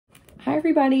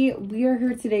everybody, we are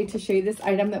here today to show you this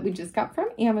item that we just got from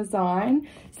Amazon.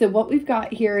 So what we've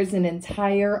got here is an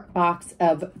entire box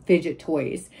of fidget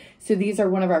toys. So these are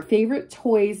one of our favorite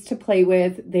toys to play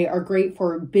with. They are great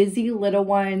for busy little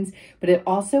ones, but it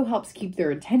also helps keep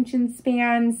their attention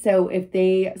span. So if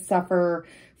they suffer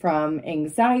from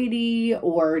anxiety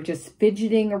or just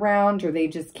fidgeting around, or they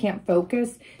just can't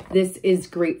focus, this is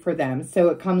great for them. So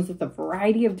it comes with a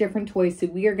variety of different toys. So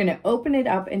we are going to open it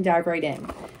up and dive right in.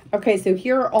 Okay, so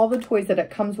here are all the toys that it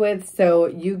comes with. So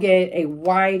you get a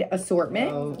wide assortment.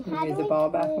 So you move the ball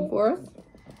back and forth.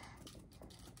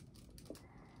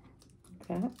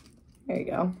 Okay, there you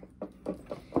go.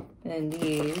 And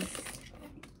these,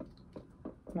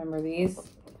 remember these?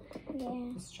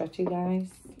 Yeah. The stretchy guys.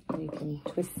 You can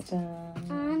twist them.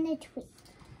 I want to twist.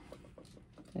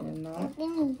 And not.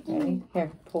 Ready?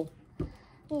 Here, pull.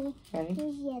 Ready?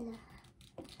 Here's yellow.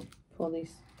 Pull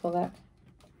these. Pull that.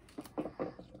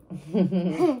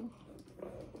 I'm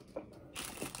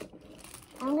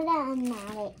gonna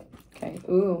unknot it. Okay.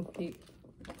 Ooh.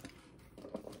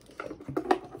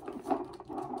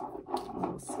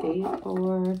 Little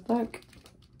skateboard. Look.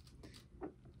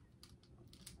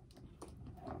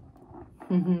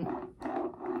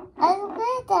 It's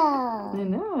little. I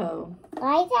know.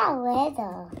 Why is that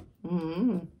little?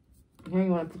 Here,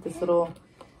 you want to put this little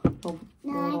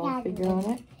figure on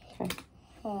it? Okay.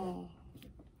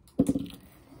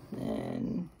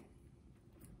 Then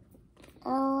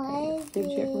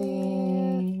fidget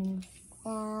rings.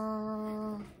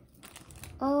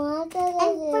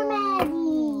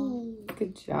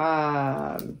 Good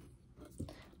job.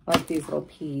 I like these little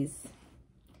peas.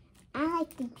 I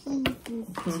like the pieces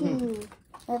too.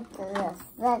 With the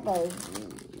feathers.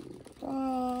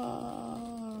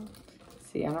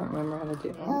 See, I don't remember how to do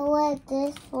it. Oh, what's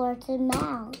this for? To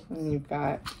mouth. And you've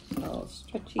got a little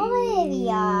stretchy.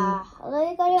 Olivia, let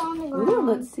me get it on the ground. Ooh,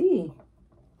 let's see.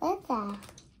 What's that?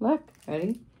 Look,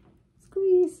 ready?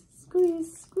 Squeeze,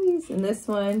 squeeze, squeeze. And this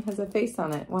one has a face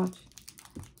on it. Watch.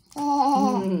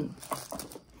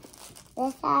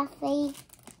 This our face.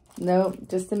 Nope,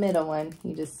 just the middle one.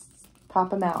 You just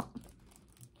pop them out.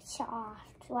 Soft.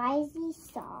 Why is he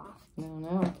soft? I don't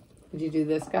know. Did you do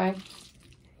this guy?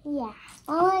 Yeah.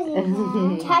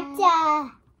 Oh,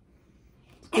 Cha-cha.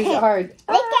 Squeeze it hard.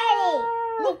 Look at it.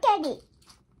 Look at it.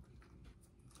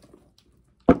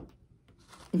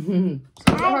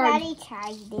 I already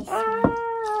tried this one.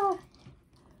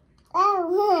 That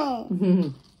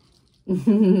one.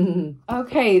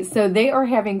 Okay, so they are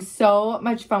having so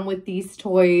much fun with these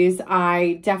toys.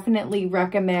 I definitely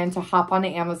recommend to hop onto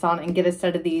Amazon and get a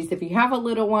set of these. If you have a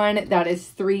little one that is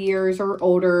 3 years or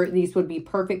older, these would be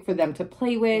perfect for them to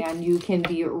play with. And you can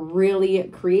be really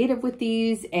creative with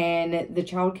these, and the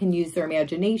child can use their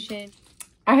imagination.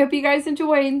 I hope you guys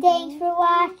enjoyed. Thanks for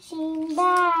watching.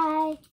 Bye.